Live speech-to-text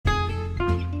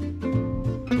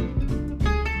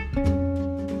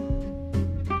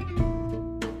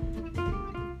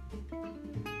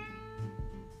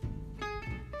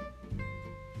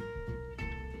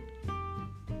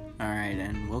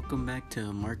back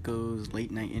to Marco's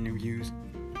Late Night Interviews.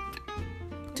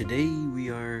 Today we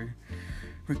are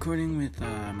recording with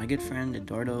my good friend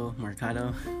Eduardo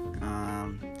Mercado.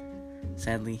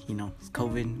 Sadly, it's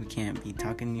COVID. We can't be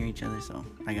talking near each other, so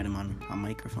I got him on a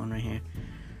microphone right here.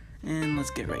 And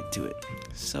let's get right to it.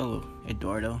 So,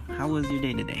 Eduardo, how was your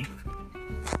day today?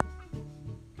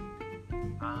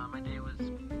 My day was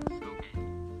okay.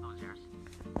 How was yours?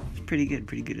 Pretty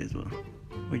good as well.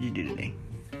 What'd you do today?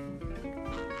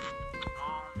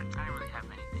 I didn't really have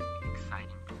anything exciting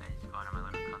besides go to my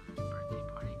little cousin's birthday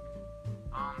party.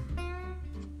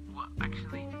 Well,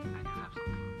 actually, I do have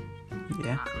something.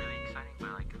 Yeah? Not really exciting,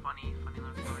 but like funny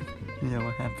little story. Yeah,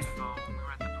 what happened? So when we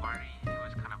were at the party, it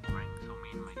was kind of boring. So me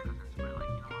and my cousins were like,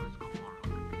 let's go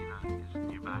bowling. It's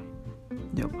nearby.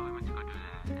 Yep. So we went to go do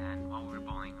that, and while we were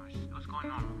bowling, it was going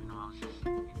normal. I was just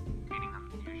greeting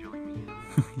them usually me.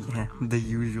 Yeah, the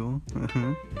usual. Yeah, come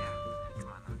on.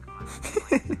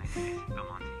 Bill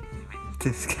Monty. Anyways.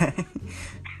 This guy.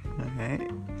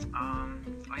 Alright. Oh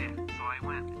yeah, so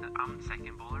I'm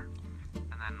second bowler,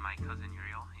 and then my cousin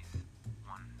Uriel, he's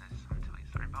one, this I'm gonna tell you a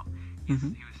story about. He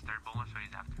was third bowler, so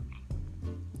he's after me.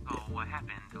 So what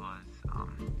happened was,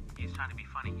 he was trying to be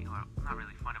funny, or not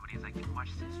really funny, but he's like,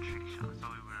 watch this trick shot. So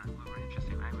we were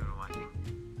interested, right? We were watching.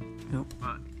 Yep.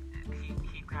 But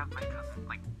he grabbed my cousin,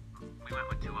 like, we went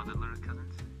with two other little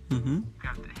cousins. Mm-hmm.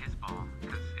 Grabbed his ball,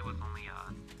 because it was only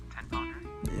a 10-pounder.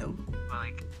 Yep. But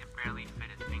like it barely fit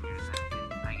his fingers,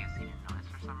 and I guess he didn't notice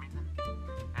for some reason.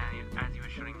 And as he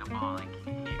was shooting the ball, he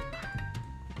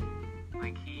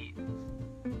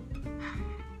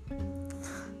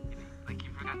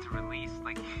forgot to release,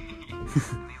 and he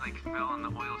fell on the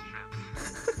oil strips.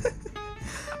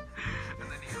 And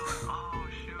then he goes, "Oh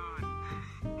shoot!"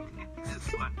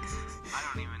 Just what? I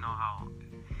don't even know how.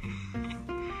 He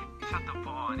shot the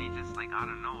ball, and he just out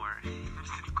of nowhere,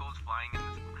 just goes flying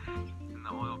in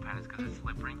the oil pans because it's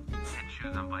slippery. He had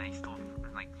shoes on, but he still it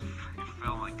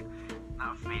fell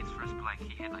not face first, but he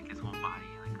hit his whole body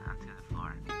onto the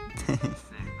floor.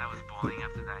 That was bowling.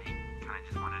 After that, he kind of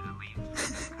just wanted to leave.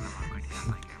 So kind of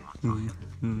awkward. He was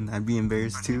I'd be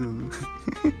embarrassed too.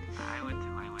 I would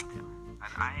too.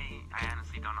 I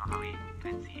honestly don't know how he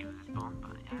didn't see it was his bone,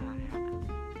 but yeah, it happened.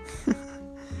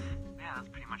 Yeah, that's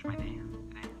pretty much my day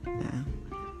today. Yeah.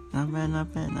 Not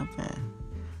bad.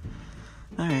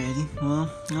 Alrighty, well,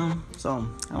 so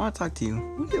I want to talk to you.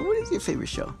 What is your favorite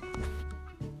show?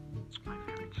 My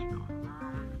favorite show.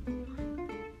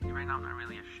 Right now I'm not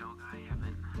really a show guy. I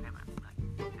haven't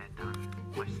sat down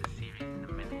and watched the series in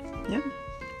a minute. Yep.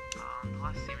 The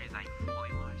last series I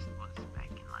fully watched was back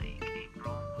in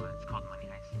April. It's called Money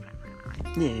Heist. You've heard of it,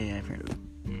 right? Yeah, I've heard of it.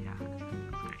 Yeah, it's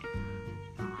great.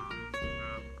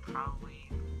 Probably.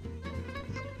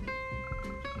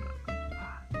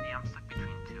 Yeah, I'm stuck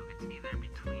between two. It's either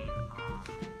between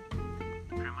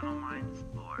Criminal Minds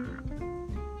or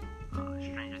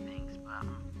Stranger Things, but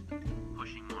I'm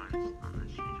pushing more on the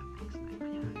Stranger Things thing.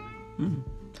 But yeah.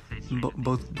 Say Stranger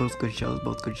Things. Both good shows.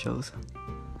 That's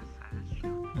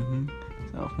true.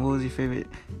 So, what was your favorite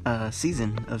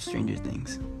season of Stranger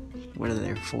Things? What are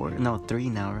there, 4? No, 3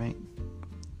 now, right?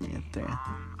 Yeah, 3.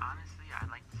 Honestly, I'd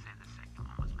like to say the second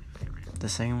one was my favorite. The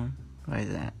second one? Why is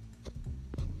that?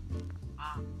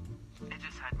 It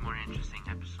just had more interesting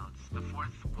episodes. The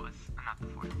fourth was not the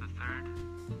fourth. The third,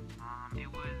 it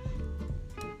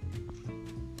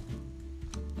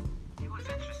was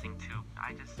interesting too.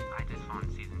 I just found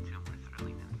season 2 more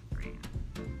thrilling than 3.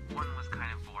 One was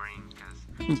kind of boring because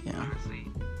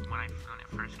honestly, when it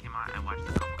first came out, I watched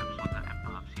a couple episodes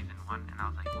of season 1, and I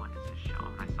was like, "What is this show?"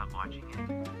 And I stopped watching it.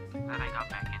 Then I got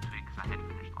back into it because I had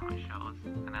finished all my shows,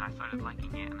 and then I started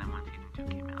liking it. And then when season 2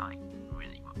 came out, I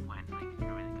really got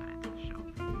into the show.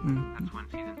 That's when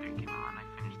season 3 came out, and I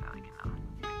finished that in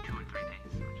 2 or 3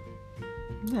 days, which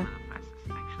is one of the fastest.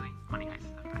 Actually, Money Heist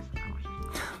is the fastest I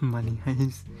watched. Money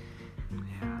Heist.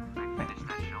 Yeah, I finished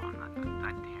that show on that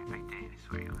day. I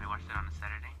swear you. I watched it on a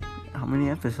Saturday. How many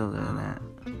episodes are that?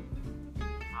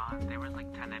 There was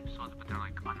 10 episodes, but they're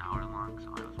 1 hour long, so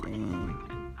I was watching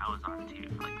I was on TV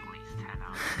for at least 10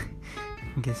 hours.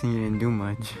 I'm guessing you didn't do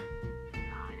much. No,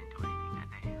 I didn't do anything that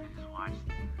day. I just watched,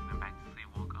 went back to sleep,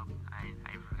 woke up, I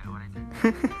forgot what I did.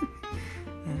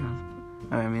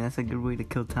 Yeah. I mean, that's a good way to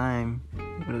kill time.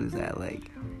 What is that,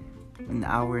 an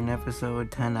hour an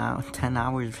episode, 10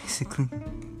 hours basically.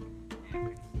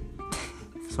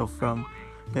 So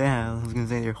I was gonna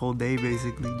say your whole day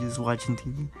basically just watching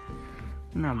TV.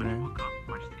 Not bad. I woke up,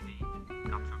 watched TV,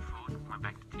 got some food, went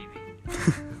back to TV.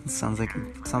 Sounds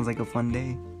like a fun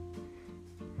day.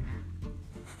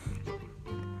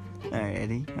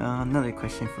 Alrighty. Another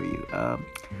question for you.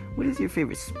 What is your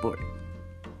favorite sport?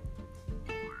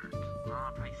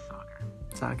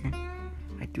 soccer.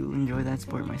 I do enjoy that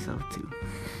sport myself too.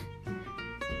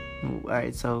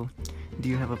 Alright, so do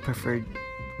you have a preferred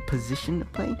position to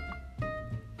play?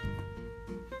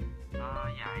 Yeah,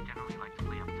 I generally like to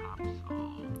play up top,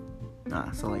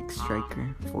 so... So like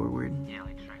striker, forward? Yeah,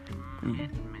 like striker, mid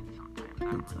sometimes. I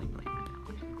don't really play mid that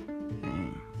much, though.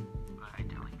 Hey. But I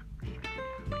generally prefer striker,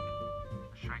 yeah.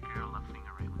 Like, striker, left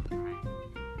winger, right winger, right?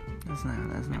 That's not Even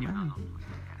bad. though those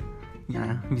positions,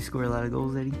 Yeah, you score a lot of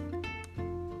goals, Eddie?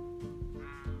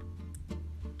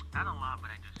 not a lot, but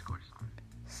I do score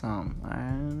some.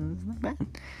 That's not bad.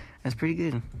 That's pretty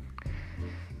good.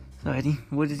 So Eddie,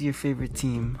 what is your favorite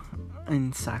team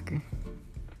in soccer?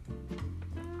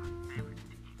 Favorite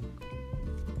team?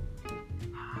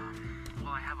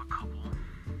 Well, I have a couple.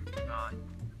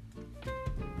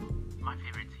 My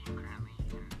favorite team currently,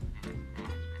 and it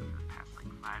has been for the past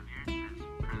like 5 years, is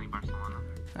currently Barcelona.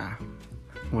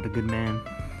 What a good man.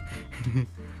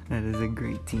 That is a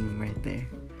great team right there.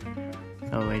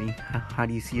 So Eddie, how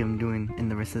do you see them doing in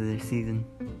the rest of their season?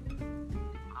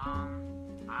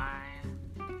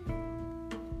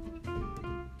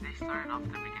 They started off the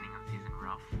beginning of the season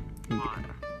rough, but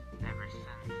ever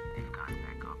since they've gotten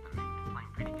back up and they've been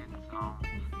playing pretty good, so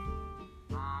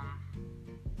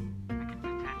I could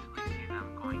potentially see them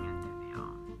going into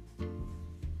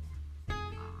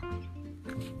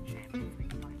the Champions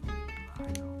League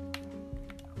final.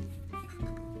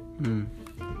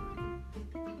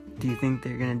 Do you think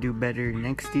they're gonna do better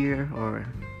next year, or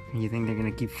you think they're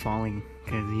gonna keep falling?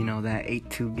 Because you know that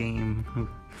 8-2 game,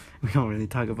 we don't really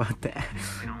talk about that.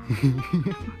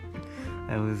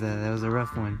 That was a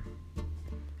rough one.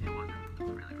 It was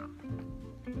really rough.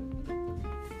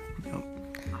 Yep.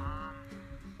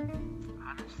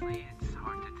 Honestly, it's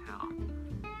hard to tell.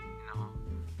 You know,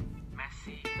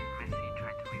 Messi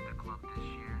tried to leave the club this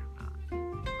year, but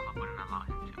the club wouldn't allow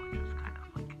him to, which was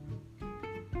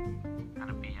kind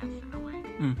of BS in a way.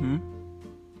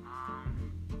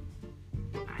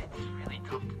 It's really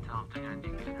tough to tell if they're gonna do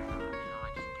good or not. You know, I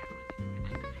just can't really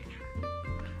predict the future.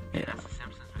 Yeah. That's The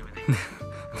Simpsons, maybe they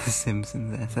The Simpsons,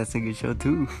 that's a good show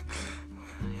too.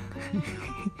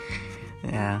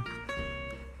 Yeah.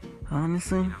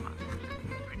 Honestly, you know about The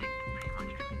Simpsons, predict pretty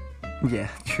much everything. yeah,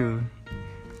 true.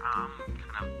 I'm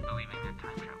kind of believing in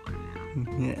time travelers,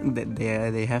 you know. Yeah,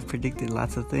 they have predicted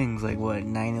lots of things, like what,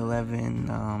 9/11,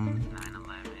 9/11,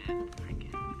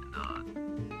 freaking,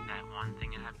 that one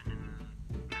thing that happened in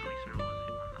Middle East, or was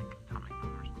it when, like, atomic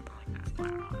bomb or something like that? I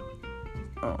don't know what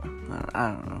it was. I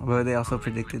don't know. But they also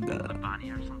predicted like, the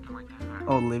Libania or something like that.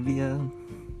 Olivia.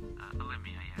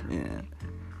 Olivia, yeah. Yeah.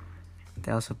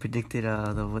 They also predicted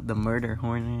the murder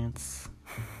hornets.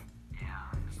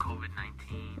 Yeah,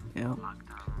 COVID-19, Yep.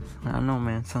 lockdowns, I don't know,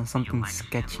 man. Something election,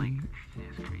 sketchy. like,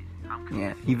 it's crazy. I'm Yeah,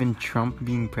 confused. even Trump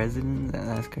being president,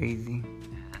 that's crazy.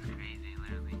 Yeah, that's crazy,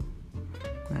 literally.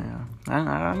 Yeah, I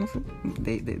honestly,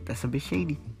 they that's a bit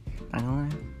shady. Not gonna lie.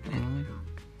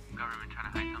 Government trying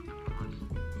to hide something from us.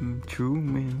 True,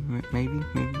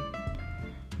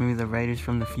 maybe the writers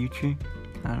from the future.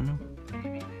 I don't know.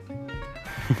 Maybe.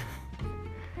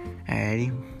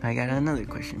 Alrighty, I got another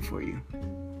question for you. Yeah,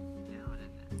 what is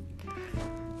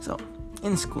it? So,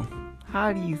 in school,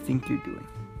 how do you think you're doing?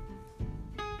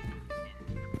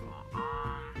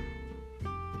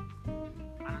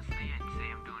 Honestly, I'd say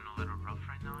I'm doing a little rough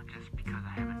right now, just because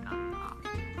I haven't done a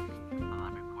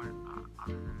lab report.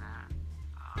 Other than that,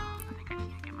 I think I just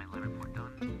need to get my lab report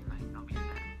done, and I'll be set.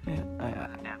 Yeah,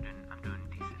 I'm doing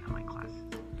decent in my classes.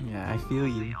 I feel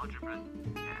Say you. algebra, I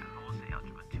will say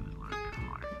algebra 2 is a little bit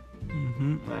hard.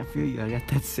 I feel you. I got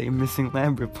that same missing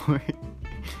lab report.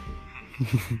 Yeah,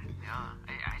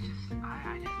 I just don't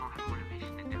have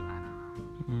motivation to do that. I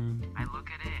don't know. I look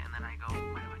at it and then I go,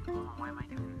 why am I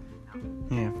doing this? You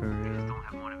know? Yeah, for I just real. don't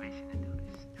have motivation to do it.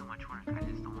 It's too much work. I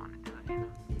just don't want to do it, you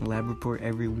know? Lab report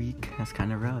every week. That's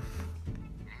kind of rough.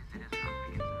 It is rough.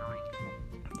 It gets annoying.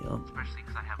 Yup. Especially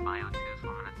because I have bio too, so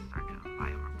I'm going to start doing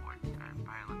bio reports.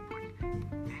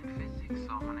 And physics,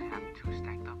 so I'm going to have 2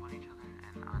 stacked up on each other.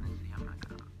 And honestly, I don't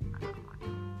want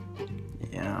to.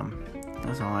 Yeah,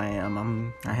 that's how I am.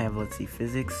 I have,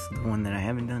 physics, the one that I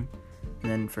haven't done.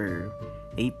 And then for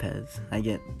APES, I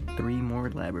get 3 more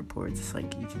lab reports. It's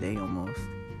like each day almost.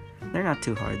 They're not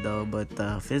too hard though, but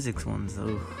the physics ones,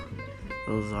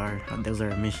 those are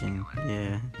a mission.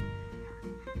 Yeah.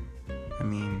 I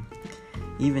mean,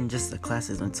 even just the class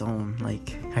is its own.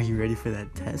 Like, are you ready for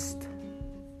that test?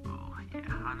 Oh, yeah,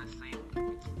 honestly,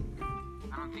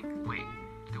 I don't think, wait,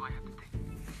 do I have to take it?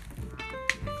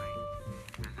 Or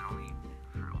is it only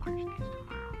for orange days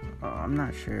tomorrow? I'm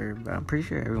not sure, but I'm pretty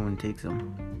sure everyone takes them.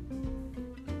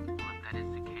 Well, if that is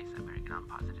the case, I better get on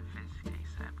positive physics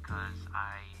ASAP, because because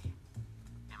I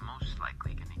am most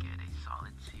likely going to get a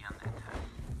solid C on that test.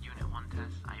 Unit 1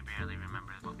 test, I barely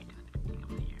remember what we did at the beginning of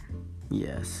the year.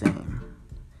 Yeah, same.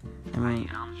 I mean,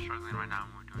 I'm struggling right now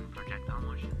when we're doing projectile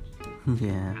motions.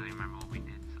 yeah, I really remember what we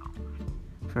did, so.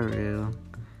 for real.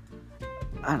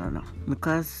 I don't know. The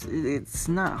class, it's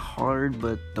not hard,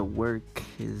 but the work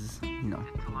is,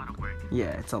 It's a lot of work.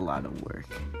 yeah, it's a lot of work.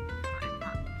 But it's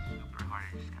not super hard,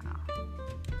 it's just kinda.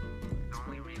 The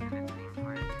only reason it seems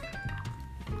hard is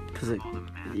Cause because all the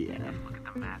math. yeah. You just look at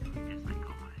the math and you're just like,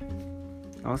 oh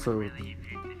my. Also, Really,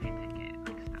 if you take it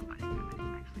like step by step, it's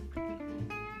actually pretty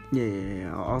easy.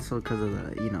 yeah. Also, because of the,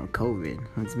 COVID,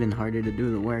 it's been harder to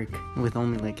do the work with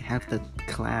only like half the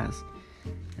class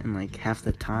and like half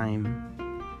the time.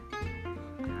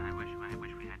 Yeah, I wish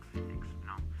we had physics.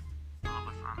 All of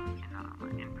us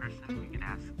in person, we could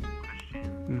ask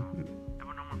questions. Mhm. There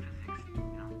were no more physics.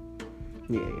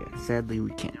 Yeah. Sadly,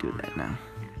 we can't do that now.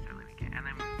 Yeah, certainly we can. And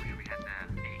then we had the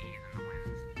AEs and the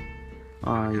wins.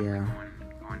 Oh yeah.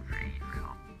 Going for AE for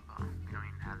help. We don't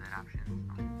even have that option.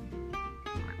 So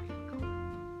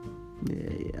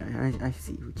Yeah. I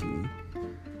see what you mean.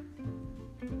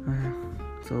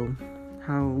 So,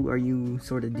 how are you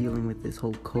sort of dealing with this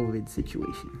whole COVID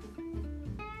situation?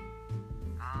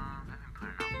 I've been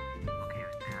putting up okay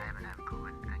with it. I haven't had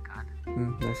COVID, thank God.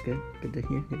 That's good. Good to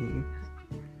hear. Yeah.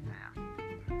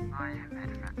 I have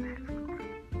had friends that had flu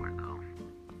or though.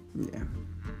 Yeah.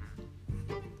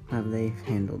 How have they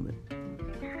handled it? They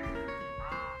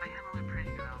handled it pretty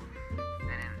well. They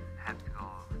didn't have to go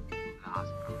to the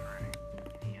hospital for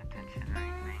any attention or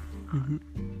anything.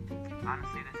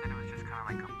 Honestly, they said it was just kind of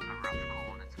like a rough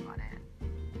cold. That's about it.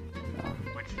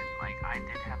 Which, like, I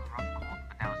did have a rough cold,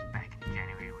 but that was back in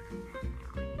January, which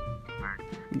hurt.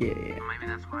 Yeah. Maybe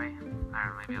that's why. I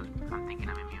don't know. Maybe I'm thinking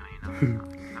I'm immune.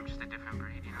 I'm just a different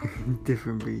breed.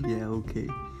 Different breed. Yeah. Okay.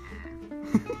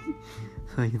 Yeah.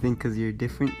 So you think because you're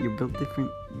different, you're built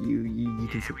different, you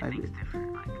can survive it? Everything's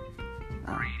different. Like,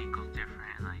 breed equals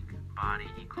different. Like, body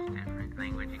equals different.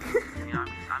 Language equals different.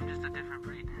 I'm just a different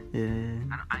breed. Yeah.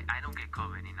 I don't get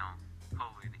COVID.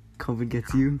 COVID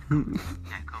gets you? Yeah,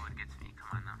 COVID gets me.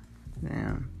 Come on now.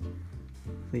 Damn.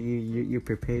 So you're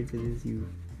prepared for this.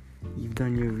 You've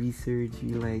done your research.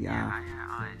 You like I have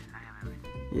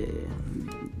everything.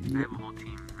 Yeah. I have a whole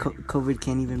team. COVID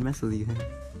can't even mess with you. Huh?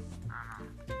 I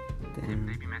don't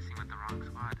know. They be messing with the wrong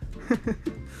squad. Be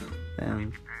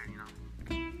Damn. prepared,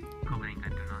 COVID ain't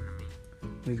gonna do nothing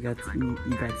to me. You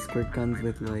got squirt guns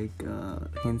with like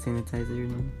hand sanitizer,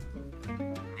 Yeah,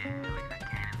 like that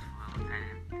cannons full of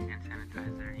hand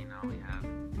sanitizer. We have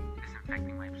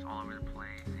disinfecting wipes all over the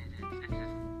place. We're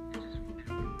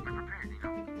prepared.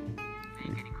 They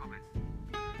ain't getting COVID.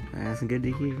 That's good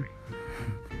to hear.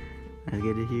 That's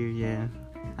good to hear. Yeah.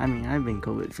 I mean, I've been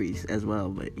COVID free as well,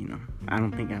 but I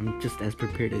don't think I'm just as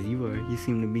prepared as you are. You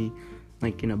seem to be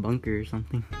like in a bunker or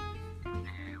something. Yeah,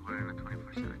 we're in a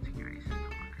 24/7 security system.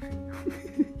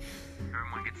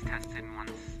 Everyone gets tested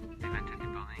once they've entered the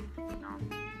building. If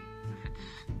it's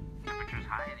temperature's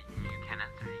high, you can't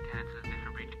enter. You can't enter the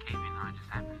different breed cave. It just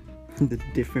happens. The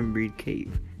different breed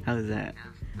cave. How is that?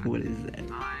 Yes, What is that?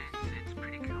 it's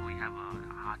pretty cool. We have a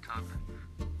hot tub.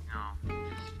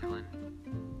 Just chilling.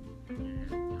 Let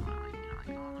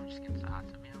me just get to the hot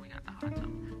tub. We got the hot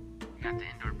tub. We got the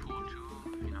indoor pool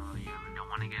too. You don't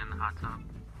want to get in the hot tub.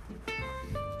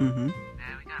 Mm-hmm.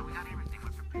 Yeah, we got everything.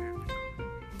 We're prepared.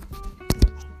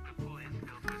 The pool is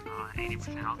filled with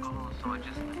 80% alcohol, so it's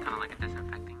just kind of like a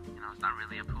disinfecting. It's not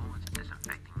really a pool. It's a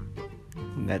disinfecting.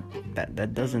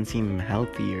 That doesn't seem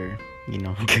healthier. It's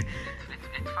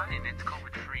fine. It's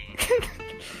COVID free.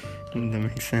 That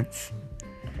makes sense.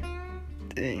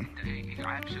 Dang. It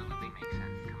absolutely makes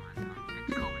sense. Come on now.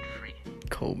 It's COVID free.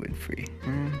 COVID free.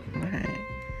 Alright.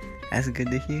 That's good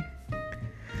to hear.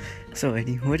 So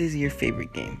Eddie, what is your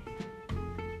favorite game?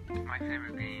 My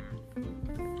favorite game,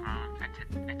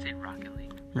 I'd say Rocket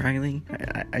League. Rocket League?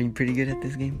 Are you pretty good at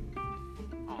this game?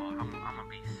 Oh, I'm a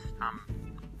beast. Yeah,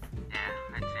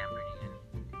 I'd say I'm pretty good.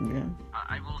 Yeah.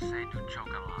 I will say I do choke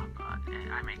a lot, but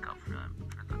I make up for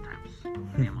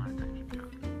the amount of times you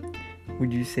choke.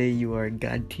 Would you say you are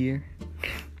God tier?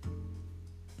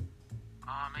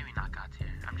 Maybe not God tier.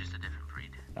 I'm just a different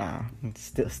breed. It's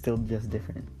still just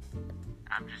different.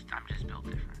 I'm just built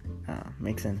different.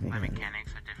 Makes sense. My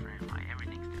mechanics are different.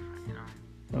 Everything's different.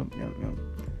 Nope.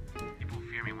 People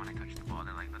fear me when I touch the ball.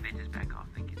 They're like, but they just back off.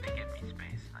 They give me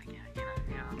space. Like,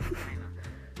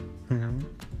 I know.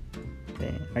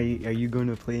 Dang. Are you going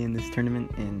to play in this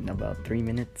tournament in about 3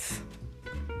 minutes?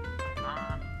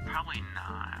 Probably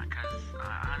not, because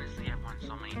honestly, I've won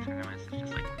so many tournaments. It's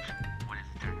just like, what is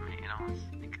a tournament? It's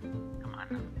like, come on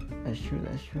now. That's true.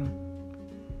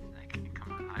 Like,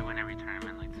 come on, I win every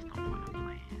tournament. Like, there's no point in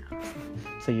playing.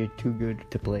 So you're too good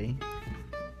to play?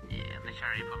 Yeah, they should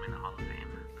already put me in the Hall of Fame.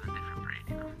 It's a different breed,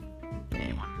 you know.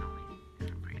 Yeah. One and only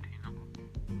different breed, you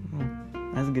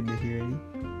know. That's good to hear, Eddie.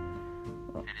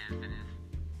 It is.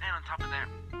 And on top of that,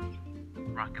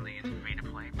 Rocket League is free to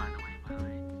play, by the way.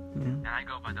 Yeah. And I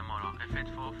go by the motto, if it's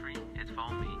for free, it's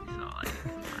for me. So, like,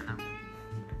 why not?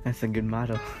 That's a good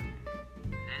motto. It is.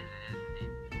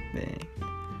 Dang.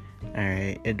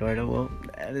 Alright, Eduardo, well,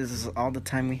 that is all the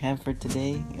time we have for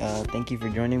today. Thank you for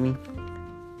joining me.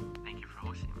 Thank you for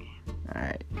hosting me.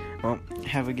 Alright, well,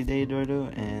 have a good day, Eduardo,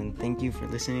 and thank you for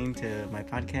listening to my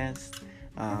podcast.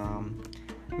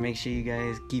 Make sure you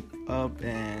guys keep up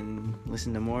and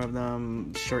listen to more of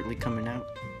them shortly coming out.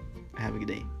 Have a good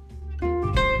day.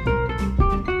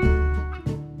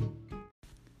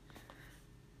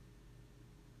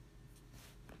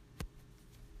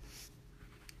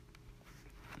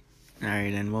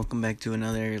 Alright, and welcome back to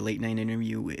another late night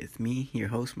interview with me, your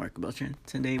host, Marco Beltran.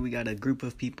 Today we got a group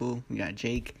of people. We got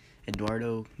Jake,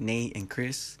 Eduardo, Nate, and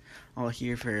Chris all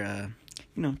here for,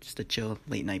 just a chill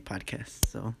late night podcast.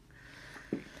 So,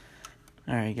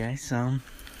 alright guys, so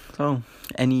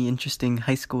any interesting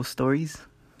high school stories?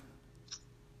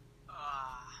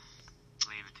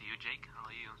 Leave it to you, Jake. How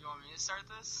are you? You want me to start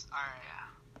this? Alright. Yeah.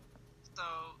 So,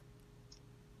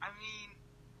 I mean,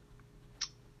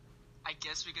 I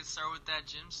guess we could start with that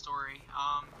gym story.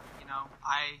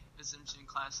 I was in gym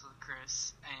class with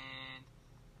Chris and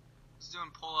was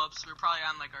doing pull-ups. We were probably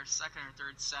on like our second or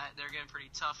third set. They were getting pretty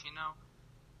tough,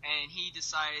 And he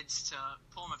decides to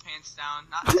pull my pants down,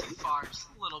 not too far,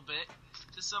 just a little bit,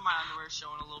 just so my underwear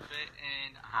showing a little bit.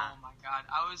 And oh my god,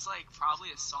 I was like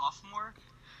probably a sophomore,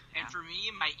 and for me,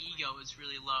 my ego is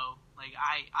really low. Like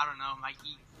I don't know, I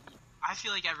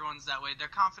feel like everyone's that way.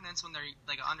 Their confidence when they're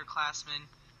like an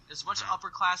underclassman. There's a bunch of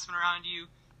upperclassmen around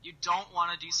you. You don't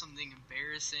want to do something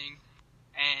embarrassing,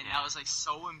 and that was like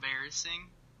so embarrassing.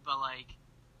 But like,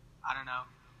 I don't know,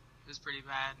 it was pretty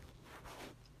bad.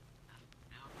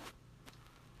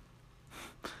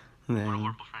 What a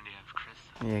horrible friend you have, Chris.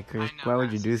 Yeah, Chris, why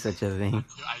would you do such a thing?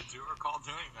 I do recall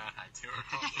doing that.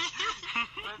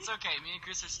 But it's okay. Me and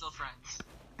Chris are still friends.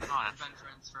 Oh, We've been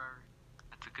friends forever.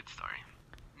 That's a good story.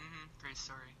 Great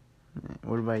story.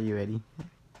 What about you, Eddie?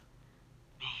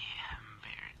 Me,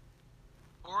 embarrassed.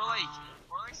 Or like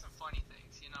some funny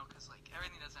things, because like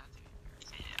everything doesn't have to be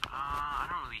embarrassing. Yeah, I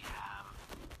don't really have a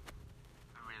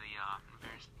really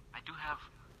embarrassing. I do have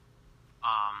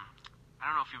I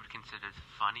don't know if you would consider it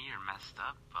funny or messed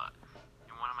up, but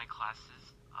in one of my classes,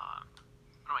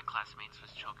 one of my classmates was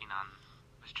choking a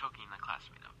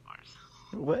classmate of ours.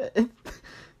 What? Yeah.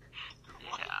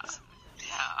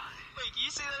 Wait, can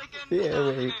you say that again? Yeah, I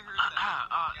wait. think I heard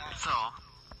that. So,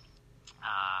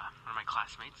 one of my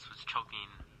classmates was choking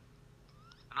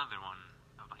another one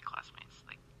of my classmates,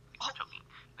 like choking,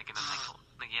 like in a neck hold.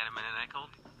 Like he had him in a neck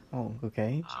hold. Oh,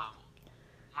 okay.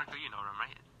 Marco, you know them,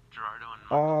 right? Gerardo and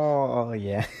Oh, Marcos.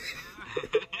 yeah.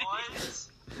 What?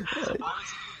 Why was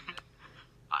he doing that?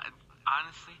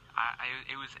 Honestly,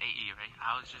 it was AE, right?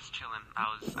 I was just chilling.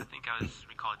 I think I was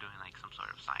doing like some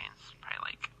sort of science, probably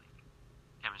like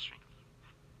chemistry.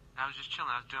 And I was just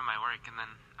chilling. I was doing my work, and then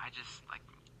I just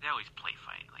they always play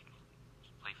fight.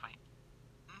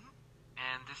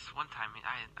 And this one time,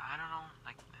 I don't know,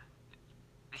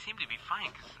 they seemed to be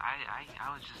fine because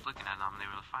I was just looking at them.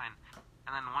 They were fine.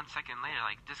 And then 1 second later,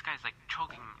 this guy's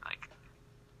choking. I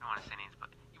don't want to say names, but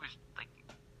he was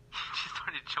he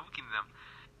started choking them.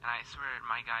 And I swear,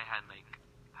 my guy had he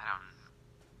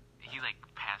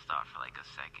passed out for a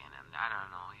second, and I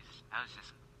don't know. I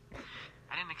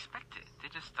didn't expect it. They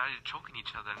just started choking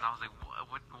each other, and I was like,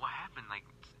 what happened? It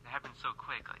happened so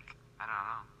quick. I don't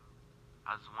know.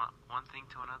 I was one thing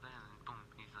to another, and then boom,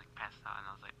 he's passed out, and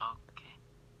I was like, okay.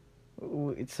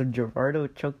 So Gerardo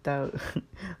choked out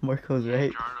Marcos, right?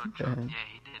 Gerardo choked. Yeah,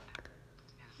 he did.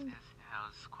 That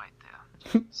was quite there.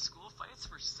 School fights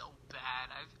were so bad.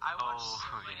 I watched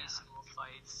so many school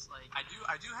fights. I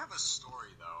do have a story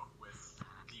though with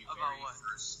the About very what?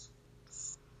 first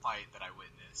fight that I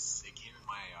witnessed. It came in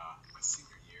my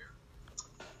senior year.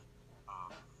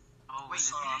 Wait, was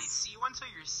you it didn't see one till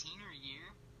your senior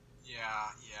year? Yeah,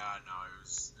 no, it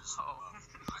was I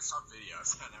saw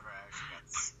videos. I never actually got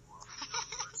to see one.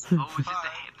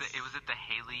 Was it the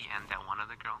Haley and that one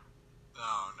other girl? No.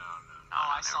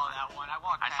 I saw that one. I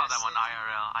saw that one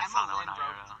IRL. I saw that one Emma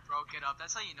Lynn IRL. broke it up.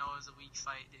 That's how you know it was a weak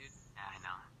fight, dude. Yeah, I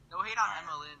know. No hate on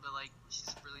Emma Lynn, but she's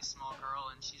a really small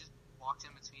girl, and she just walked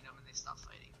in between them, and they stopped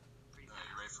fighting. Pretty bad.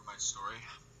 You ready for my story?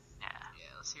 Yeah.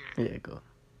 Yeah, let's hear it. Yeah, go.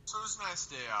 So it was a nice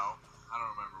day out. I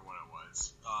don't remember when it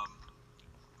was.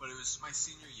 But it was my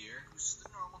senior year. It was just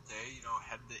a normal day, you know,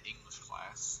 had the English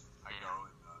class. I go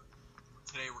and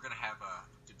today we're gonna have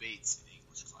debates in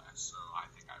English class. So I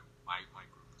think my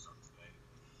group is up today.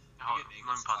 Oh, let me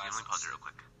pause you real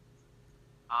quick.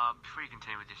 Before you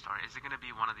continue with your story, is it gonna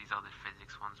be one of these other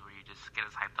physics ones where you just get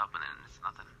us hyped up and then it's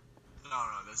nothing? No,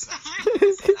 this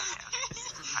is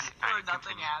Where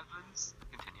nothing happens.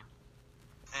 Continue.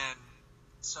 And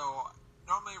so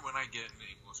normally when I get into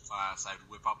English class, I'd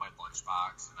whip out my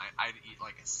lunchbox and I'd eat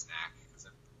like a snack because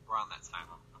around that time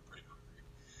I'm pretty hungry.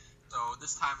 So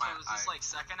this time So was this like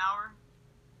second hour?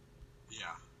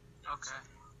 Yeah. Okay.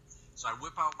 So I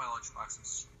whip out my lunchbox and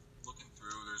looking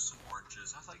through. There's some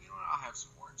oranges. I was like, you know what? I'll have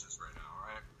some oranges right now,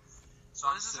 right? So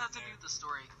What does this have to do with the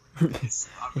story? It's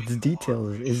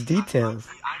details. It's details.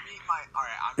 I'm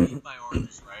eating my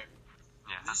oranges, right?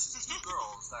 Yeah. There's two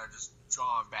girls that are just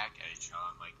jawing back at each other.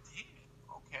 I'm like, damn,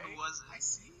 okay. Who was it? I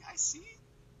see.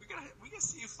 We gotta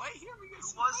see a fight here. Who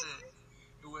was it?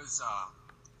 It was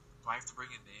do I have to bring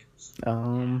in names?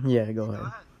 Yeah, go Go ahead.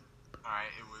 ahead.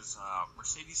 Alright, it was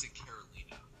Mercedes and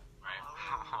Carolina. Right?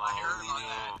 Oh.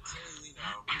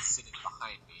 Carolina was sitting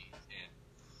behind me, and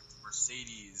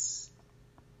Mercedes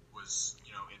was,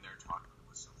 you know, in there talking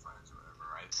with some friends or whatever,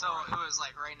 right? So it was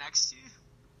like right next to you?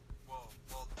 Well,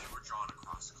 they were drawn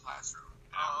across the classroom.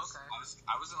 And Oh, okay.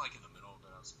 I wasn't like in the middle of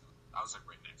it. I was like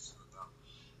right next to it though.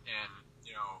 And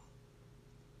you know,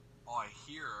 all I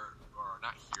hear, or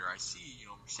not hear, I see, you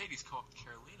know, Mercedes come up to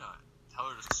Carolina, tell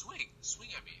her to swing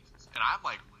at me, and I'm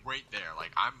like right there,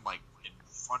 like I'm like in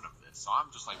front of this, so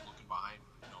I'm just like looking behind,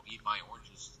 you know, eat my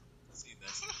oranges, see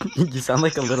this. You sound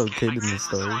like a little kid in this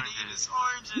story.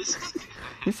 Oranges.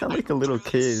 You sound like a little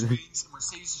kid. Swings, and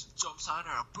Mercedes just jumps on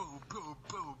her, boom, boom,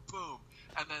 boom, boom,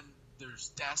 and then there's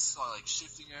desks like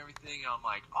shifting and everything, and I'm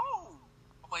like,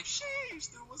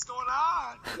 sheesh, dude, what's going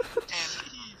on?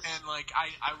 And like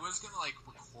I was gonna like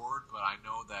record, but I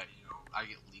know that, you know, I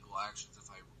get legal actions if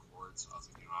I record, so I was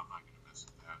like, you know, I'm not gonna mess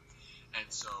with that. And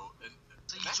so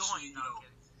So you eventually,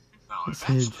 joined.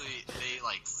 eventually they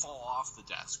like fall off the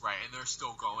desk, right? And they're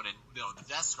still going, and you know the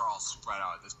desks are all spread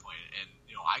out at this point, and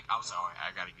you know I was like, all right,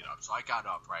 I gotta get up, so I got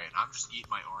up, right, and I'm just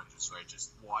eating my oranges, right,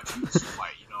 just watching this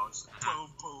fight, you know, just boom,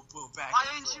 boom, boom, back. Why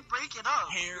didn't you break it up?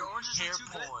 Hair Your oranges are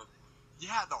too good. pulling.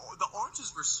 Yeah, the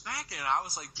oranges were smacking, and I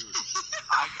was like, dude,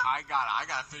 I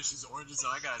gotta finish these oranges,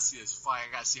 and I gotta see this fight.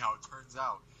 I gotta see how it turns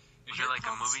out. And Is it like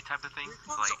a movie type of thing? Here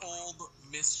comes Like, old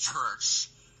Miss Church.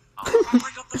 oh,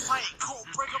 Break up the fight, Cole.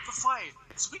 Break up the fight.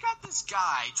 So we got this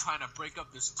guy trying to break up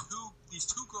these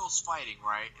two girls fighting,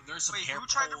 right? And there's some Wait, hair who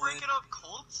tried to pulling. break it up?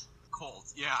 Colt? Colt,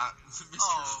 yeah, Mr.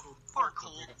 Oh, poor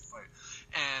Colt. Colt.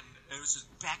 And it was just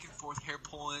back and forth, hair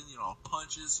pulling, you know,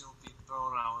 punches, you know, being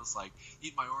thrown. And I was like,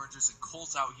 eat my oranges, and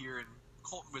Colt's out here, and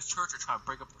Colt and Miss Church are trying to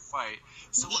break up the fight.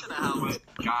 Someone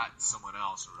got someone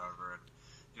else or whatever, and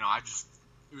you know,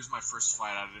 it was my first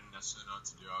fight. I didn't necessarily know what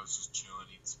to do. I was just chilling,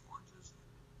 eating some oranges.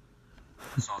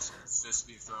 Saw some fists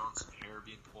being thrown, some hair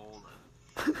being pulled,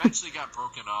 and eventually got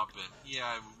broken up. And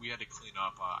yeah, we had to clean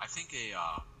up. I think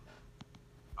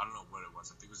I don't know what it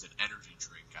was. I think it was an energy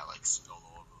drink I like spilled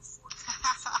all over the floor.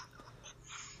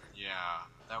 Yeah,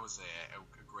 that was a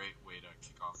great way to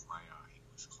kick off my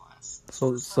English class.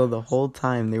 So the whole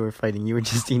time they were fighting, you were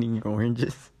just eating your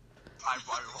oranges? I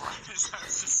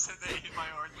was just sitting there eating my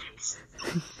oranges.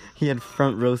 He had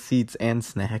front row seats and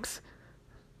snacks.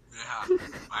 Yeah,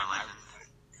 I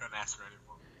couldn't ask for any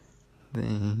more.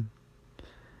 Dang.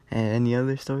 And any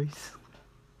other stories?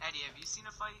 Eddie, have you seen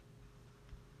a fight?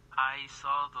 I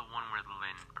saw the one where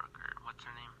Lindberger, what's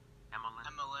her name? Emma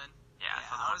Lynn? Yeah, I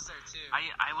saw I that was there too.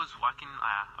 I was walking,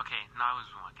 I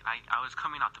wasn't walking. I was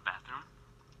coming out the bathroom.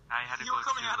 I had to You go were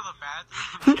coming to... out of the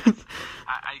bathroom? Yes.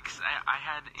 I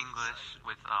had English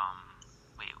with,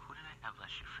 wait, who did I have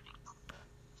last year for English?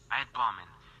 I had Bauman,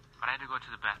 but I had to go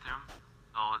to the bathroom,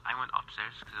 so I went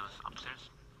upstairs, because it was upstairs,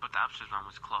 but the upstairs one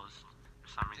was closed for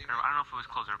some reason. Or I don't know if it was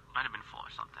closed, or it might have been full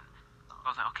or something. So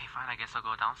I was like, okay, fine, I guess I'll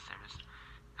go downstairs,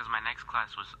 because my next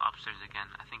class was upstairs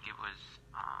again. I think it was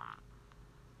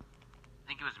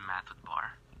math with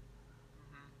bar.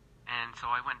 And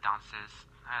so I went downstairs.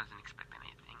 I wasn't expecting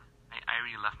anything. I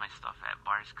already left my stuff at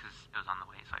bars because it was on the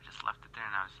way, so I just left it there,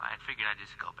 and I figured I'd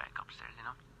just go back upstairs, you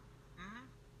know?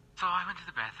 So I went to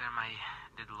the bathroom, I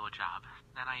did a little job.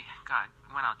 Then I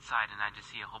went outside, and I just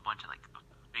see a whole bunch of, like, a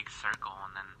big circle,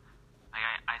 and then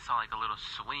I saw, like, a little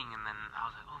swing, and then I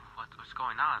was like, oh, what's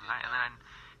going on?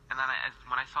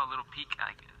 When I saw a little peek,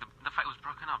 like, the fight was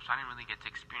broken up, so I didn't really get to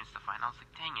experience the fight, and I was like,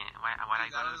 dang it, why'd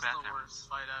I go to the bathroom? That was the worst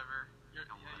fight ever.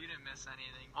 You didn't miss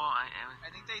anything. Well, I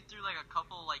think they threw like a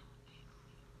couple like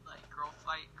like girl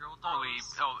throws.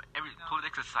 Holy,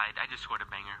 politics aside, I just scored a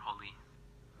banger. Holy.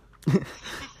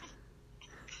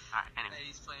 Alright, And anyway.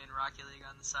 he's playing Rocket League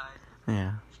on the side.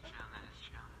 Yeah. It's chill, that is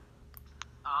chill.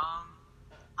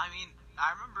 I mean,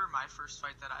 I remember my first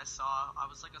fight that I saw. I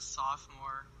was like a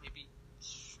sophomore, maybe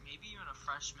even a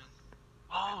freshman.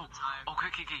 Oh, At the time. okay.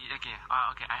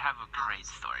 Okay, I have a great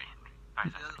story.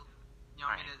 Alright, sorry. You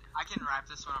want me to? I can wrap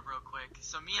this one up real quick.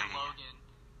 So me and Okay. Logan,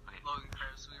 Logan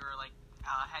Krebs, we were like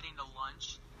heading to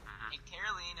lunch, and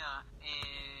Carolina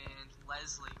and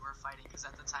Leslie were fighting because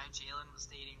at the time Jalen was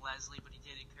dating Leslie, but he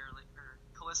dated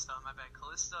Callista. My bad,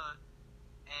 Callista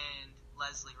and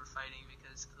Leslie were fighting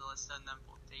because Callista and them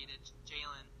both dated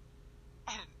Jalen,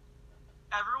 and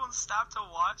everyone stopped to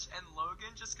watch, and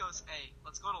Logan just goes, "Hey,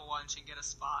 let's go to lunch and get a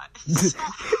spot."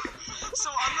 So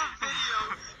on the video,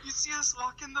 you see us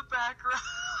walk in the background.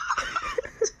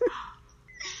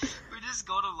 We just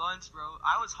go to lunch, bro.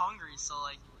 I was hungry, so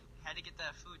like, had to get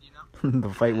that food, you know.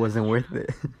 The fight wasn't worth it.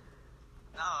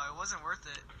 No, it wasn't worth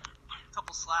it. A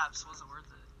couple slaps wasn't worth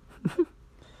it.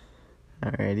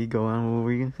 Alrighty, go on. What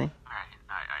were you gonna say?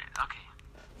 Alright. Okay.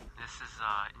 This is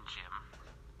in gym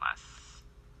last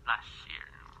year.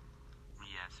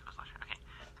 Yes, it was last year. Okay.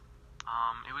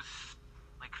 It was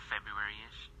like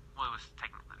February-ish. Well, it was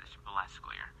technically this year, but last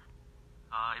school year.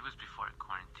 It was before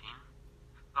quarantine.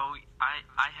 So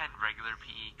I had regular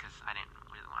PE because I didn't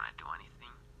really want to do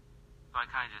anything. So I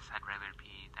kind of just had regular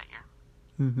PE that year.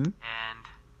 Mm-hmm. And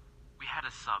we had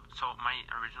a sub. So my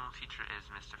original teacher is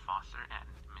Mr. Foster and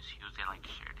Miss Hughes. They like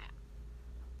shared it.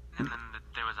 And then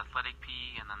there was athletic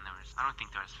PE, and then there was, I don't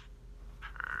think there was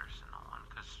personal one,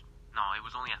 because no, it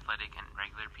was only athletic and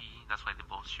regular PE. That's why they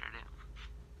both shared it.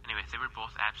 Anyways, they were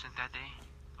both absent that day.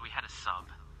 So we had a sub,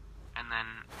 and then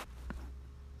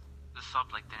the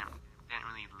sub like didn't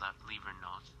really leave her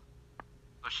notes.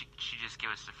 So she just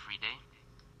gave us a free day.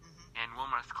 And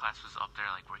Wilmar's class was up there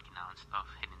like working out and stuff,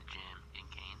 hitting the gym,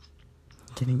 getting gains.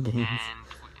 Getting games. And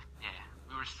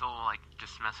we were still like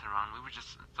just messing around.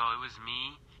 So it was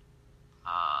me,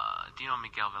 do you know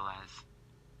Miguel Velez?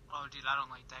 Oh, dude, I don't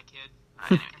like that kid.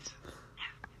 Anyways,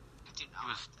 I do not. He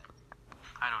was-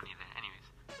 I don't either. Anyways,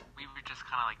 we were just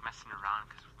kind of like messing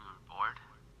around because we were bored.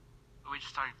 So we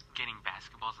just started getting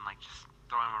basketballs and like just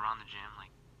throwing them around the gym,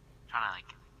 like trying to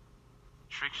like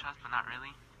trick shots, but not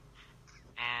really.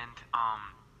 And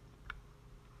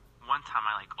one time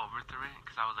I like overthrew it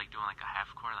because I was like doing like a half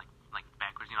court, like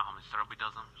backwards. You know how Mr. Roby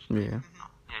does them? Yeah.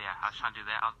 Yeah. I was trying to do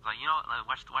that. I was like, you know, like,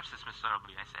 watch this, Mr.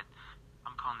 Roby. I said,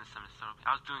 I'm calling this a Mr. Roby.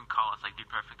 I was doing call-outs like Dude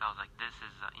Perfect. I was like, this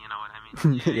is, you know what I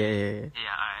mean? Yeah.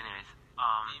 Yeah. Alright. Anyways,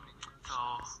 so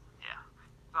yeah.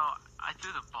 So I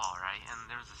threw the ball right, and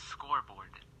there was a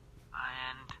scoreboard,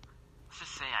 and let's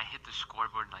just say I hit the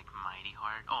scoreboard like mighty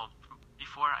hard. Oh,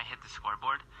 before I hit the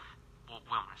scoreboard. Well,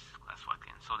 Wilmer's class walked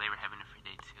in, so they were having a free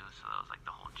day too, so that was like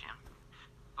the whole gym.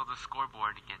 So the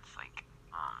scoreboard gets like,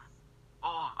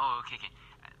 okay.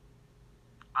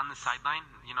 On the sideline,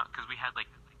 you know, because we had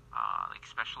like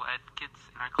special ed kids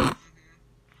in our class.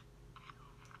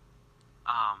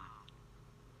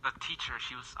 The teacher,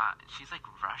 she's like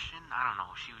Russian. I don't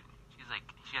know. She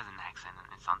has an accent and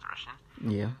it sounds Russian.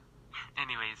 Yeah.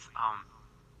 Anyways,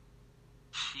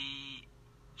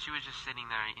 she was just sitting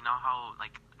there. You know how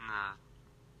like in the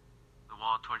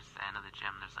wall towards the end of the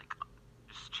gym, there's like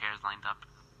just chairs lined up.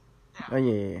 Oh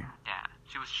yeah. Yeah,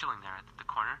 she was chilling there at the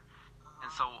corner.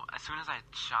 And so as soon as I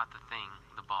shot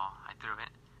the ball, I threw it.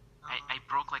 I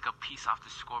broke like a piece off the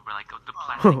scoreboard, like the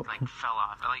plastic like fell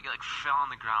off, like fell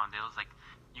on the ground. It was like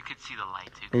you could see the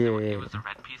light too. 'Cause it was a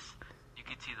red piece. You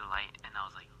could see the light, and I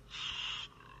was like,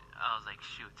 shoot.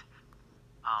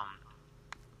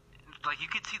 Like you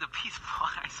could see the piece fall.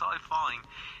 I saw it falling,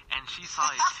 and she saw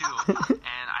it too.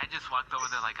 And I just walked over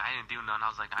there like I didn't do none. I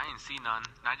was like, I didn't see none.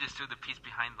 And I just threw the piece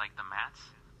behind like the mats.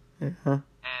 Uh-huh.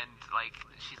 And like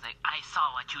she's like, I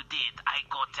saw what you did. I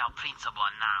go tell principal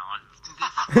now.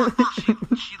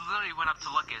 She literally went up to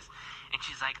Lucas, and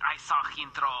she's like, I saw him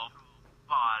throw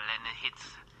ball and it hits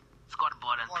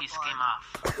scoreboard and piece came off.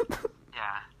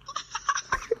 Yeah.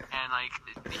 And like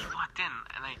he walked in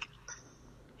and like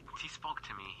he spoke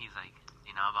to me. He's like,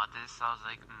 you know about this? I was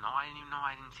like, no, I didn't even know.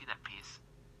 I didn't see that piece.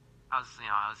 I was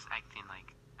acting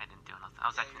like I didn't do nothing. I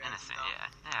was acting innocent. Yeah.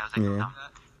 I was acting dumb.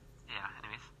 Yeah.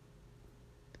 Anyways.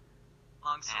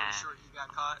 Long story short, you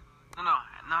got caught. No.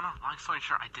 Long story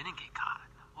short, I didn't get caught.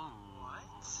 Ooh.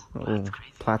 What? That's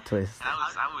crazy. Plot twist. And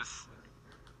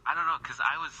I don't know, cause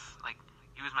I was like,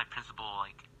 he was my principal,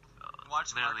 like.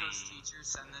 Watch literally. Marco's teacher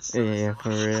send this. Yeah, for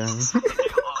real. It's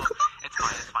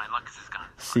fine. Lucas is gone.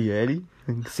 See you, Eddie.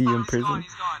 See you in prison.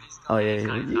 He's gone. Oh yeah. He's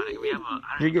gone. We have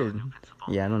You're good.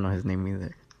 Yeah, I don't know his name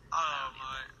either.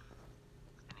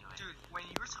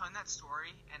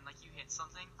 story and like you hit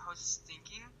something, I was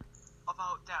thinking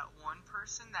about that one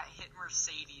person that hit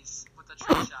Mercedes with a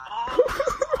trick shot. Oh,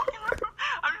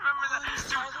 I remember that. Dude,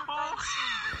 Tyler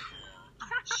Benson.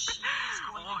 She's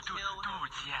going to kill him.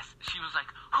 Dude, yes. She was like,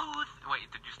 oh, wait,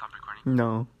 did you stop recording?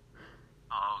 No.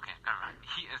 Oh, okay, never mind.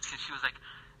 She was like,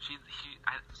 I She's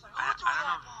like, don't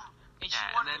know. And she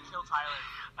Yeah, wanted and to kill Tyler.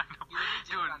 I know. You really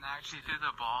did Dude, it on she accident. threw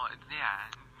the ball, and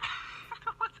yeah.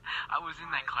 I was in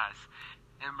that class,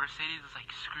 and Mercedes was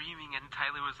like screaming, and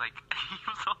Tyler was like, he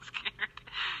was so scared.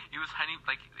 He was hiding,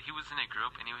 like, he was in a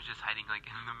group, and he was just hiding, like,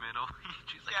 in the middle.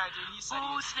 She's like, Yeah, dude, he said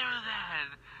he was through that.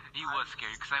 He was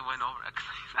scared, because I went over,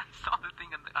 cause I saw the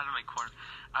thing out of my corner.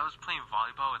 I was playing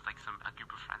volleyball with, like, a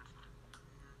group of friends.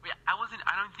 Yeah, I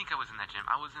don't think I was in that gym.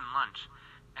 I was in lunch.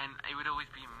 And it would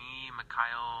always be me,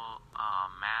 Mikhail,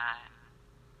 Matt,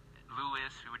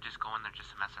 Lewis. We would just go in there just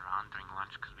to mess around during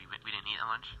lunch because we didn't eat at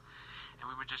lunch. And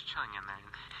we were just chilling in there.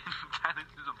 And Tyler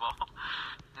threw the ball.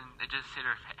 And it just hit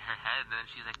her head. And then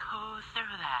she's like, who's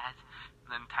through that?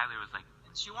 And then Tyler was like,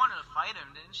 And she wanted to fight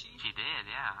him, didn't she? she did,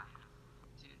 yeah.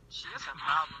 Dude, she has some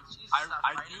problems. She needs to I stop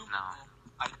fighting do- people.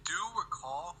 I do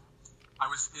recall I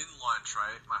was in lunch,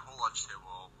 right? My whole lunch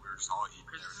table, we were just all eating.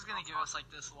 Chris there. is gonna give us like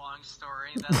this long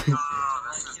story. That, No,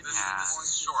 this is Yeah.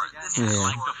 short. Again. This Yeah. is Yeah.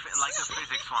 Like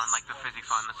the physics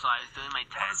one. So I was doing my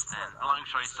test. And long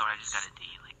story short, I just got a D.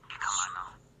 Like, come on now.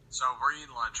 So we're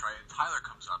eating lunch, right? And Tyler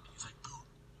comes up and he's like, dude,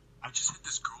 I just hit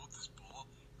this girl with this ball.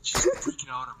 She's freaking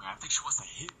out on me. I think she wants to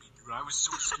hit me, dude. I was so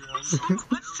scared.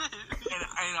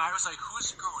 And I was like,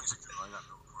 who's the girl? He's like, dude, I got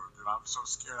no clue, dude. I'm so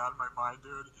scared out of my mind,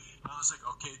 dude. And I was like,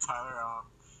 okay, Tyler,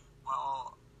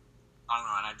 well, I don't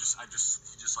know. And he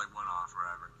just like went off or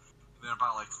whatever. And then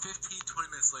about like 15, 20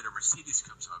 minutes later, Mercedes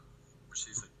comes up.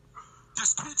 Mercedes like,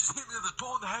 this kid just hit me with this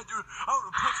ball in the head, dude. I would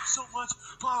have punched him so much,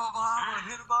 blah, blah, blah. I would have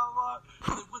hit him, blah, blah, blah.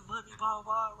 And they wouldn't let me, blah,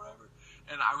 blah, blah, whatever.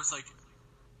 And I was like,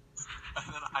 and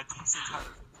then I texted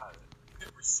Tyler, hit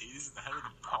Mercedes in the head with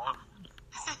the ball.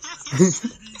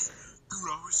 Mercedes,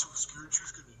 dude, I was so scared she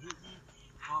was going to hit me,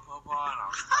 blah, blah, blah. And I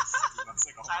was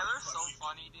like, oh, Tyler's so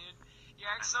funny, dude. He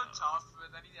acts so tough,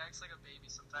 but then he acts like a baby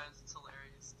sometimes. It's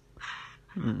hilarious.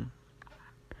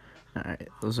 Alright,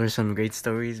 those were some great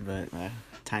stories, but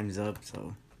time's up,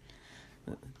 so.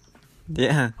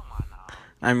 Yeah, Come on now.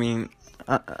 I mean,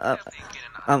 I don't think get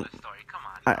another story. Come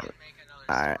on. I- Make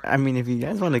another story. I mean, if you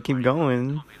guys want to keep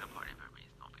going, Don't be the party babies.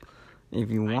 Don't be the if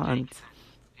you Alright, want.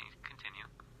 Jake, continue.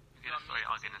 You get a story,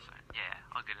 I'll get a story. Yeah,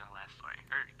 I'll get the last story.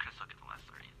 Or Chris will get the last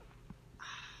story.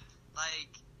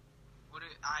 Like,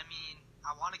 I mean,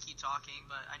 I want to keep talking,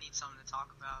 but I need something to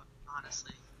talk about,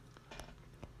 honestly.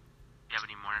 You have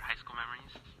any more high school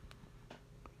memories?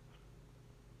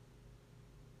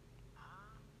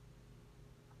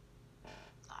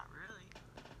 Not really.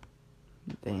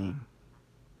 Dang.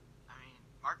 I mean,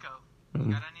 Marco, Mhm.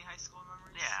 you got any high school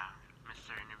memories? Yeah,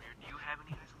 Mr. Interviewer. Do you have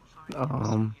any high school stories?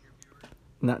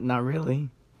 Interviewer. Not really.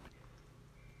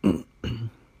 You're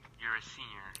a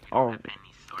senior. You don't have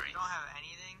any stories. You don't have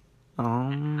anything?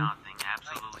 Nothing. Like,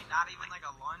 Absolutely not nothing. even like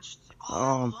a lunch?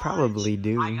 Oh, lunch! probably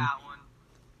do. I got one,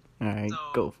 Alright,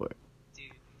 So- go for it.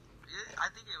 dude. I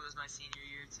think it was my senior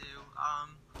year, too.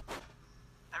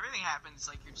 Everything happens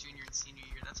like your junior and senior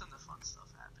year. That's when the fun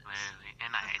stuff happens. Literally.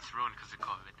 And it's ruined because of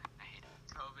COVID. I hate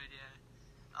it. COVID,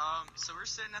 yeah. So we're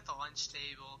sitting at the lunch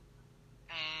table,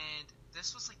 and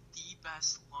this was like the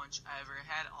best lunch ever. It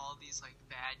had all these like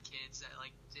bad kids that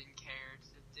like didn't care,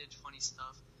 did funny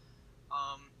stuff.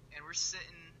 And we're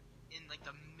sitting in like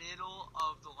the middle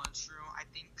of the lunchroom. I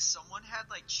think someone had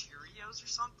like Cheerios or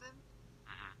something,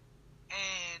 Mhm.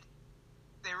 and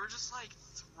they were just like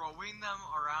throwing them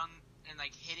around and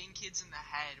like hitting kids in the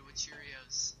head with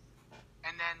Cheerios.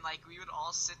 And then like we would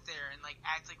all sit there and like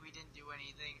act like we didn't do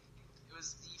anything. It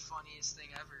was the funniest thing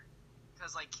ever.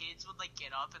 Cause like kids would like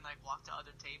get up and like walk to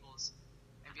other tables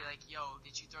and be like, "Yo,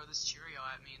 did you throw this Cheerio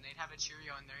at me?" And they'd have a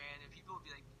Cheerio in their hand, and people would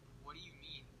be like, "What do you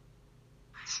mean?"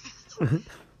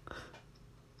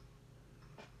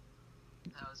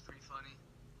 That was pretty funny.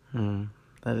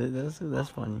 That's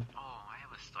funny. Oh, I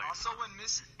have a story. Also, when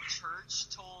Miss Church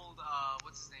told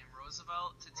what's his name,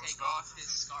 Roosevelt, to take off his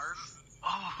scarf,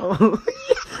 Oh,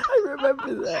 I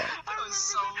remember that. that was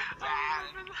so bad.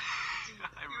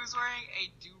 He was wearing a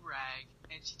do-rag,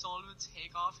 and she told him to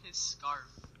take off his scarf.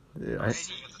 Yeah, And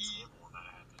he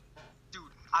dude,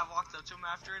 I walked up to him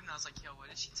after it, and I was like, "Yo, what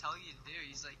did she tell you to do?"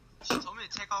 He's like, "She told me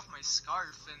to take off my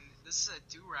scarf, and this is a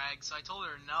do-rag," so I told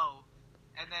her no.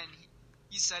 And then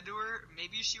he said to her,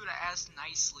 maybe she would have asked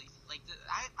nicely. Like,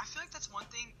 I feel like that's one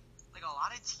thing, like, a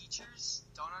lot of teachers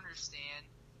don't understand,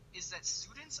 is that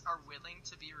students are willing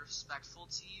to be respectful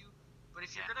to you But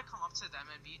if you're Yeah. gonna come up to them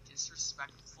and be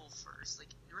disrespectful first, like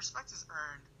respect is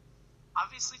earned.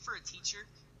 Obviously, for a teacher,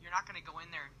 you're not gonna go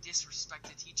in there and disrespect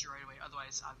a teacher right away.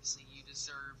 Otherwise, obviously, you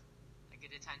deserve like a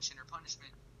detention or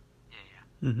punishment.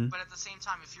 Yeah. Mm-hmm. But at the same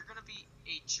time, if you're gonna be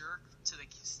a jerk to the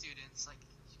students, like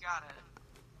you gotta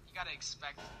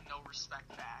expect no respect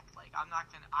back. Like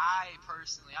I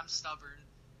personally, I'm stubborn,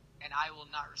 and I will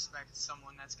not respect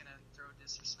someone that's gonna throw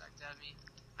disrespect at me.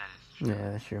 That is true.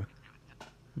 Yeah, that's true. I agree with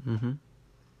that. Mm-hmm.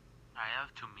 I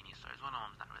have two mini stories. One of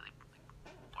them's not really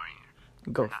boring.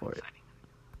 Go Not for it. exciting.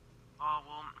 Oh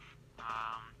well,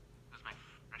 it was my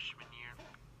freshman year.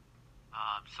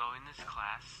 So in this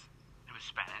class, it was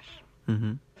Spanish.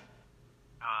 Mm-hmm.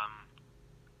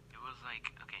 It was like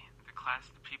the class,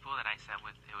 the people that I sat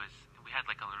with, we had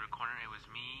like a little corner. It was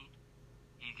me,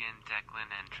 Egan, Declan,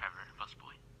 and Trevor,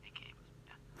 busboy, aka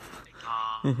Busboy.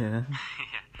 Yeah.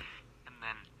 Yeah. And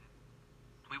then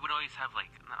we would always have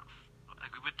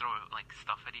we would throw like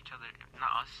stuff at each other.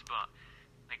 Not us, but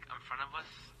like in front of us.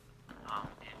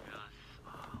 It was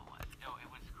it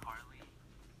was Carly,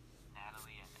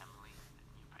 Natalie, and Emily.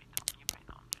 You probably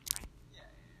know them, right? Yeah.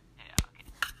 Okay.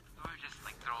 So we would just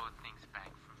like throw things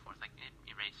back and forth, like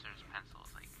erasers,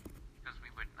 pencils, because we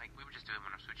would just do it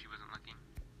when Suchi wasn't looking.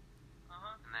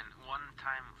 And then one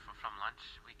time from lunch,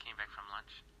 we came back from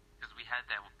lunch because we had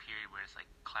that period where it's like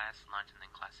class, lunch, and then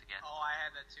class again. Oh, I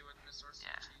had that too with Miss Orsucci.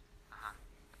 Yeah.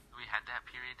 We had that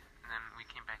period, and then we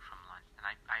came back from lunch, and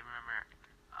I remember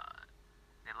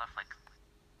they left was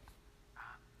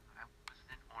it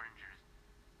an orange or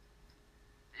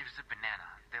it was a banana.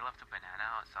 They left a banana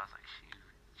out, so I was like,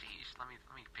 geez, let me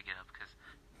pick it up because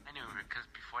I knew because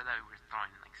before that we were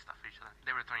throwing like stuff at each other.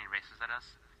 They were throwing erasers at us,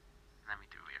 and then we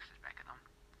threw erasers back at them.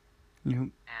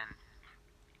 Yep. And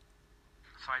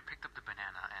so I picked up the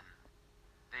banana, and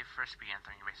they first began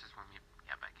throwing erasers when we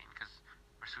got back in because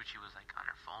Rasuchi was like on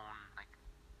her phone, like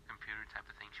computer type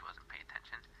of thing. She wasn't paying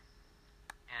attention.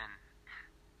 And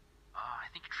I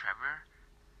think Trevor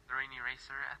threw an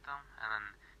eraser at them, and then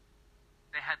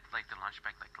they had like the lunch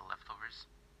bag, like the leftovers.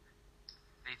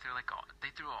 They threw a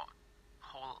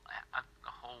whole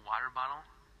water bottle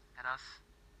at us,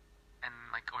 and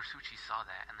like Orsuchi saw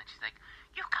that, and then she's like,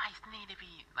 "You guys need to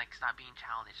be like stop being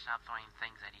childish, stop throwing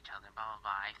things at each other, blah blah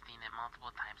blah. I've seen it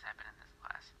multiple times happen in this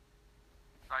class."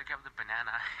 So I grabbed the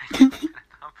banana and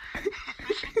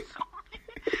she saw me.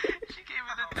 She gave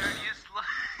me the dirtiest look,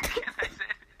 and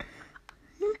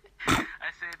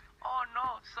I said, "Oh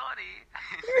no, sorry."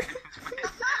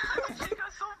 She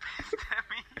got so pissed at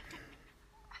me.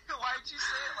 Why did you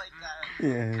say it like that?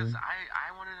 Yeah. Because I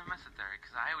wanted to mess with her,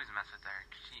 because I always mess with her.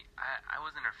 I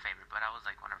wasn't her favorite, but I was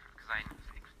like one of her, because I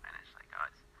speak Spanish. Like,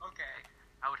 Okay.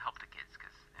 I would help the kids,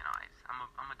 because,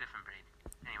 I'm a different breed.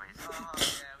 Anyways.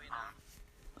 Yeah, we know.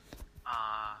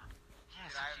 Yeah, Dude,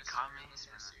 so I have she a caught story me. with Miss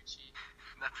Orsucci.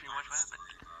 That's pretty much what happened.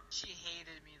 She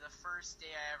hated me the first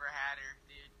day I ever had her,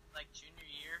 dude. Like junior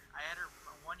year, I had her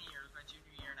for 1 year. It was my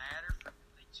junior year, and I had her for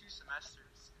like 2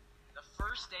 semesters. The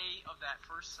first day of that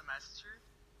first semester,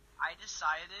 I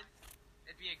decided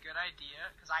it'd be a good idea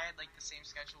because I had like the same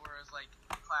schedule where it was like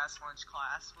class, lunch,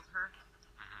 class with her,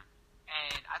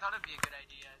 and I thought it'd be a good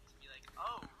idea to be like,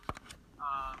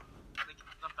 like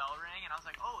the bell rang, and I was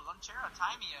like, "Oh, Lunchera,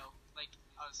 Timeo." Like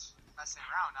I was messing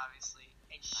around, obviously,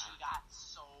 and she got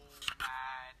so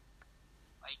mad.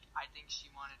 Like I think she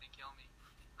wanted to kill me.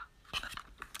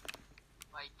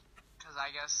 Like, because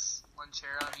I guess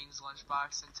Lunchera means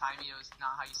lunchbox, and Timeo is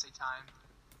not how you say time.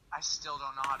 I still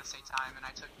don't know how to say time, and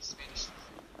I took Spanish.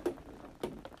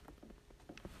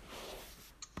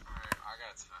 Alright, I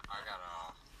got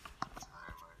a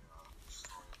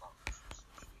story about this.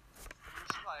 We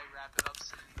should probably wrap it up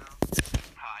soon, though.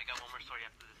 I got one more story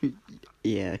after this.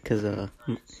 Yeah, because,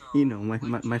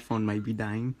 my phone might be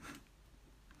dying.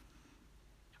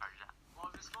 Charge that. Well,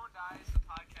 if his phone dies, the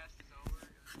podcast is over.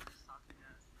 We're just talking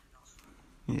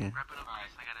Yeah. Wrap it up,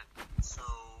 Alright. guys. I gotta. So,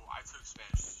 I took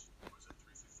Spanish, was it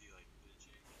 350, like, did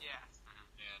you? Yeah.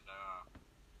 And,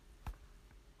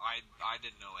 I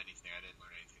didn't know anything. I didn't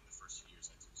learn anything the first 2 years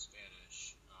I took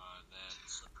Spanish. And then,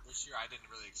 so this year I didn't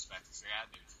really expect it. So I had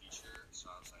a new teacher,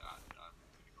 so I was like, I'm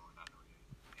going to go and not knowing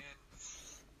anything. And,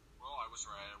 well, I was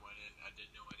right. I went in, I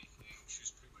didn't know anything. She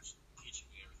was pretty much teaching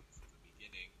me everything from the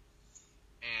beginning.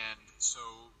 And so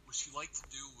what she liked to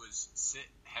do was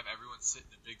have everyone sit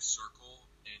in a big circle,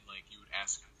 and like you would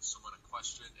ask someone a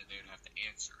question, and they would have to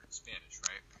answer in Spanish,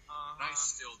 right? And I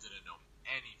still didn't know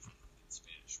anything in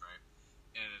Spanish, right?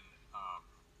 And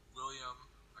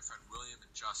my friend William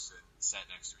and Justin sat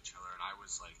next to each other, and I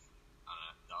was like on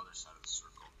the other side of the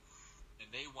circle, and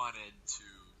they wanted to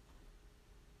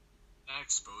not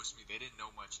exposed me. They didn't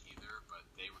know much either, but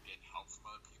they were getting help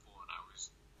from other people, and I was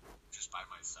just by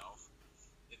myself.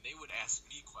 And they would ask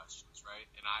me questions, right?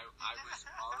 And I was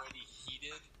already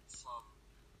heated from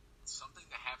something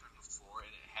that happened before,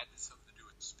 and it had something to do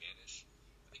with Spanish.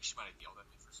 I think she might have yelled at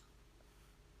me for something.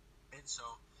 And so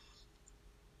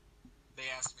they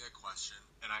asked me a question,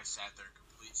 and I sat there in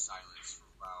complete silence for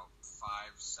about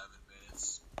 5-7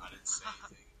 minutes. I didn't say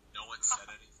anything. No one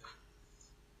said anything.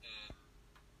 And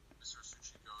Mr.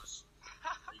 Suchi goes,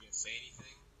 "Are you going to say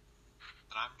anything?"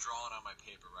 And I'm drawing on my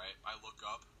paper, right? I look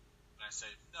up, and I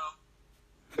say, "No."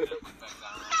 And I look back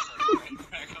down, and I start writing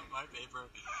back on my paper,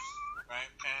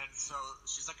 right? And so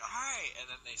she's like, "All right." And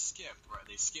then they skip, right?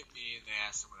 They skip me, and they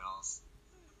ask someone else.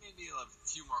 Maybe a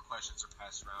few more questions are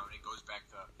passed around. It goes back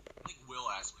to, I think Will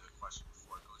asked me the question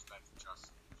before. It goes back to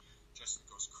Justin. Justin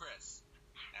goes, "Chris,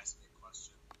 ask me a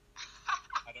question."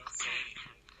 I don't say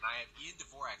anything. And I have Ian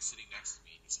Dvorak sitting next to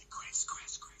me. And he's like, Chris,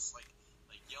 like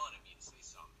yelling at me to say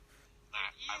something. And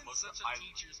I look Ian's such up, a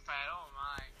teacher's pet. Oh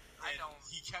my. I don't.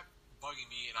 He kept bugging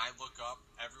me, and I look up.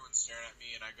 Everyone's staring at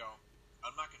me, and I go,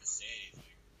 "I'm not going to say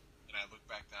anything." And I look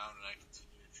back down, and I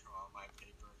continue to draw on my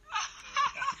paper.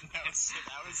 And that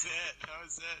was it.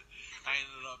 I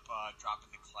ended up dropping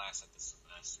the class at the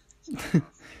semester.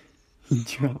 He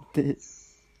dropped it.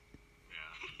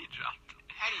 Yeah. He dropped it.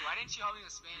 Eddie, why didn't you help me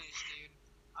with Spanish, dude?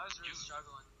 I was really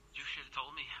struggling. You should have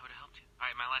told me. I would have helped you.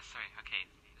 Alright, my last story. Okay,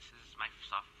 this is my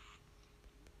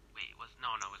Wait, it was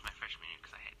my freshman year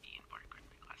because I had Ian Barker in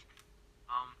my class.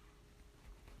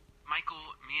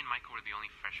 Me and Michael were the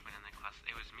only freshmen in the class.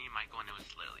 It was me, Michael, and it was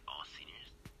literally all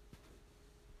seniors.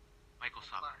 Michael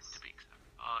sophomore, to be exact.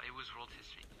 It was world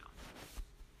history, so.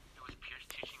 It was Pierce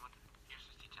teaching. Pierce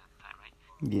was teaching at the time, right?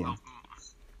 Yeah.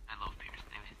 I love Pierce.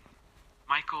 Anyway,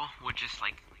 Michael would just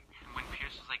when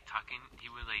Pierce was talking, he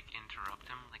would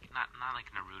interrupt him, not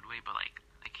in a rude way, but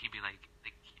he'd be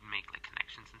he'd make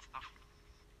connections and stuff.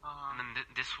 And then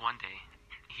this one day,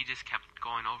 he just kept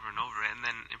going over and over, and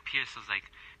then Pierce was like,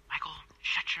 "Michael,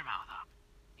 shut your mouth up.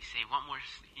 You say one more."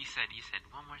 He said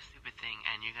one more stupid thing,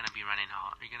 and you're gonna be running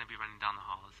down the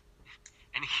halls.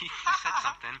 And he said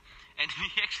something, and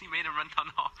he actually made him run down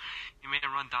the hall. He made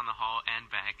him run down the hall and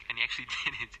back, and he actually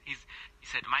did it. He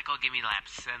said, "Michael, give me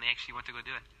laps," and they actually went to go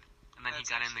do it. And then he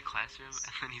got in the classroom,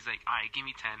 and then he's like, "All right, give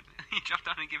me 10." He jumped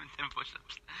down and gave him 10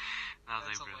 push-ups. And I was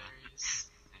That's like,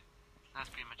 hilarious. Yeah. That's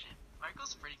pretty much it.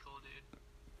 Michael's pretty cool, dude.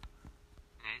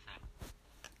 Yeah, he's that.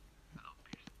 I love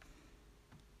Pierce.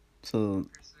 So,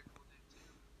 Pierce is a cool dude, too.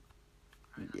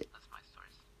 Alright, that's my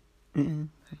stories.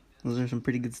 yeah, those are some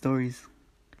pretty good stories.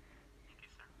 Thank you,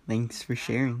 sir. Thanks for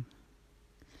sharing.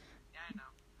 Yeah, I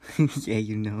know. Yeah,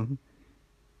 you know.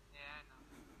 Yeah, I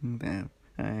know. Damn.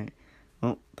 Alright.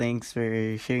 Well, thanks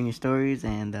for sharing your stories,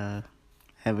 and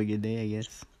have a good day, I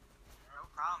guess. No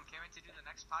problem. Can't wait to do the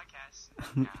next podcast.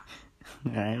 Yeah.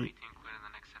 Alright. Everything included in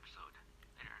the next episode.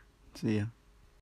 Later. See ya.